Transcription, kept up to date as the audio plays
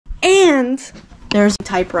And there's a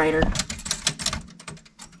typewriter.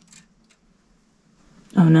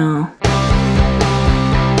 Oh no.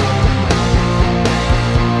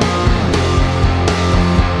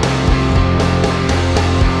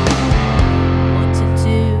 What to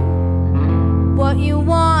do, what you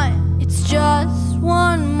want, it's just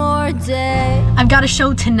one more day. I've got a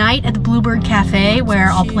show tonight at the Bluebird Cafe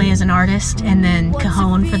where I'll play as an artist and then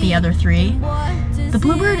cajon for the other three. The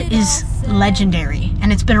Bluebird is legendary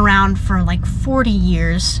and it's been around for like 40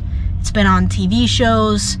 years. It's been on TV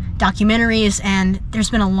shows, documentaries, and there's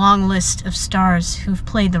been a long list of stars who've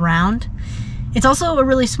played the round. It's also a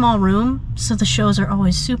really small room, so the shows are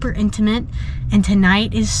always super intimate, and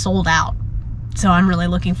tonight is sold out. So I'm really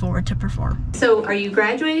looking forward to perform. So are you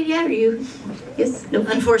graduated yet? Are you? Yes? No?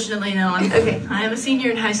 Unfortunately, no. Okay. I am a senior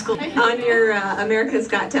in high school. On your America's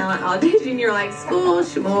Got Talent audition, you're like, school,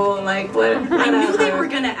 schmool, like what? I knew they were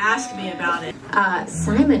going to ask me about it.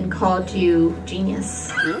 Simon called you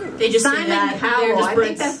genius. They just Simon say that. Cowell. I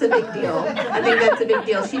think that's a big deal. I think that's a big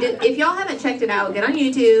deal. She did. If y'all haven't checked it out, get on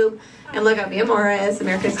YouTube and look up Mia Morris,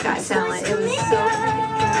 America's Got Talent. It was so.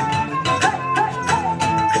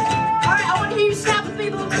 You snap with me,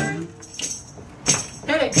 Bluebird.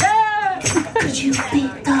 Hit it. Yeah! Could you be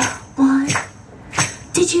the one?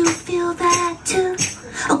 Did you feel that too?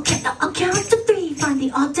 Okay, now I'll count to three. Find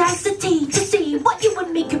the audacity to see what you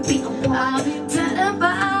and me could be. I'll be better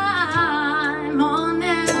by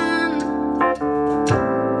morning.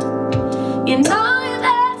 You know you're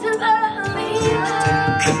there to believe.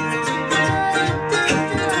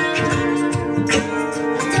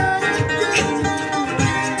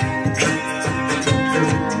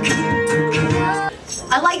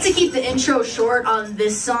 I like to keep the intro short on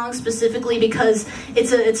this song specifically because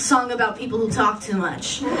it's a song about people who talk too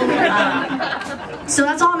much. So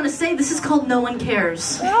that's all I'm gonna say. This is called No One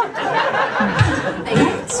Cares.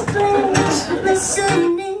 Let's play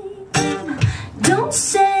listening. Don't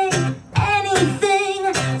say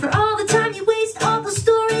anything for all the time you waste, all the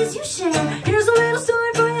stories you share. Here's a little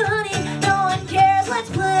story for you, honey. No one cares. Let's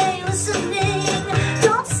play listening.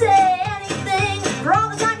 Don't say anything for all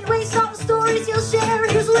the time you waste, all the stories you'll share.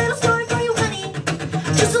 Here's a little story for you, honey.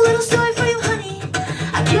 Just a little story for you, honey.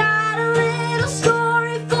 I got a little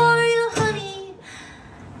story for you, honey.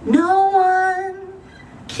 No one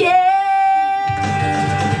cares.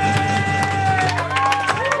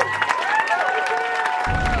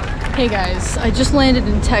 Hey guys, I just landed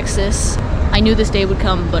in Texas. I knew this day would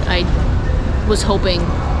come, but I was hoping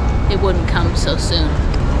it wouldn't come so soon.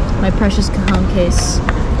 My precious cajon case.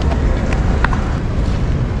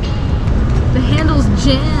 The handle's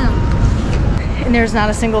jammed. And there's not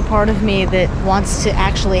a single part of me that wants to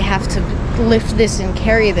actually have to lift this and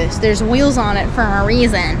carry this. There's wheels on it for a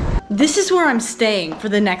reason. This is where I'm staying for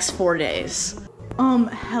the next 4 days.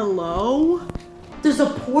 Hello? There's a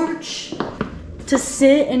porch to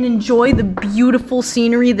sit and enjoy the beautiful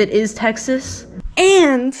scenery that is Texas.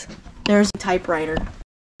 And there's a typewriter.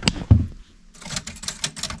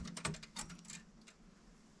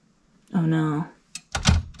 Oh no.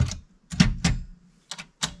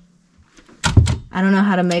 I don't know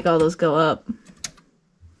how to make all those go up.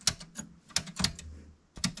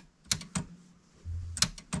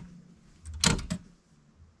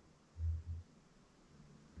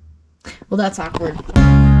 Well, that's awkward.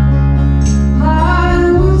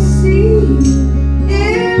 I will see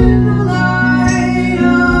in the light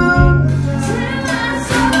of till I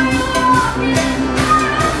saw you walking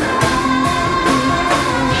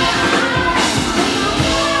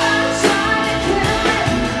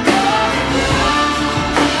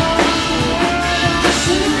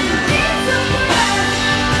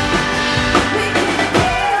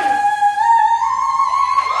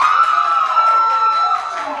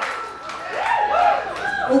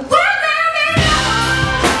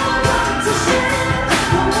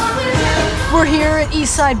We're here at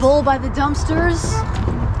Eastside Bowl by the dumpsters,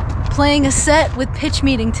 playing a set with Pitch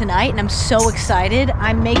Meeting tonight, and I'm so excited.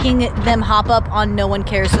 I'm making them hop up on No One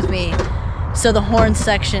Cares with me. So the horn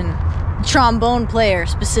section, trombone player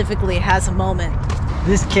specifically, has a moment.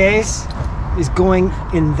 This case is going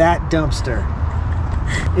in that dumpster.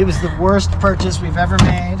 It was the worst purchase we've ever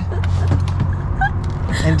made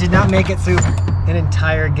and did not make it through an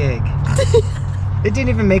entire gig. It didn't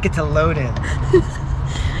even make it to load in.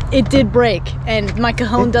 It did break, and my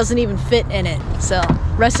cajon doesn't even fit in it. So,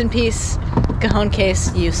 rest in peace, cajon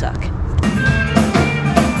case, you suck.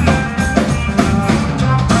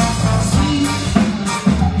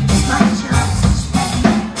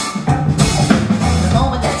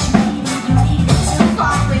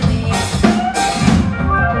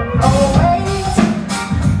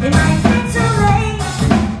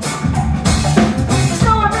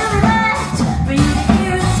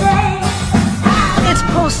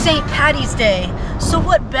 St. Paddy's Day, so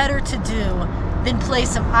what better to do than play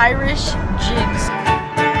some Irish jigs?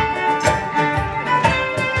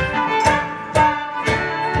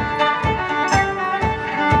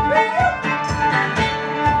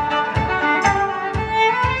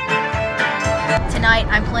 Tonight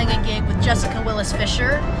I'm playing a gig with Jessica Willis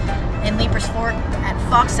Fisher in Leapers Fort at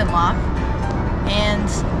Fox and Lock,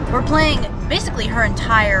 and we're playing basically her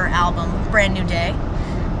entire album, Brand New Day.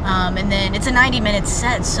 And then it's a 90-minute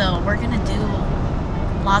set, so we're gonna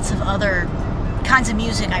do lots of other kinds of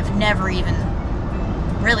music I've never even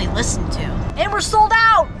really listened to. And we're sold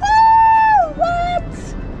out! Woo! What?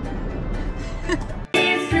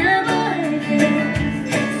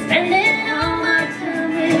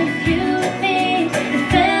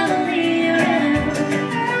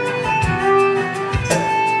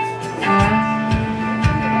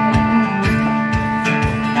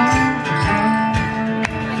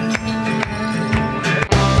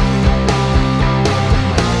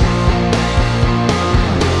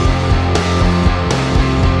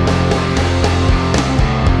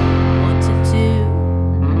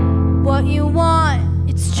 You want,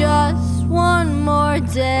 it's just one more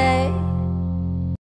day.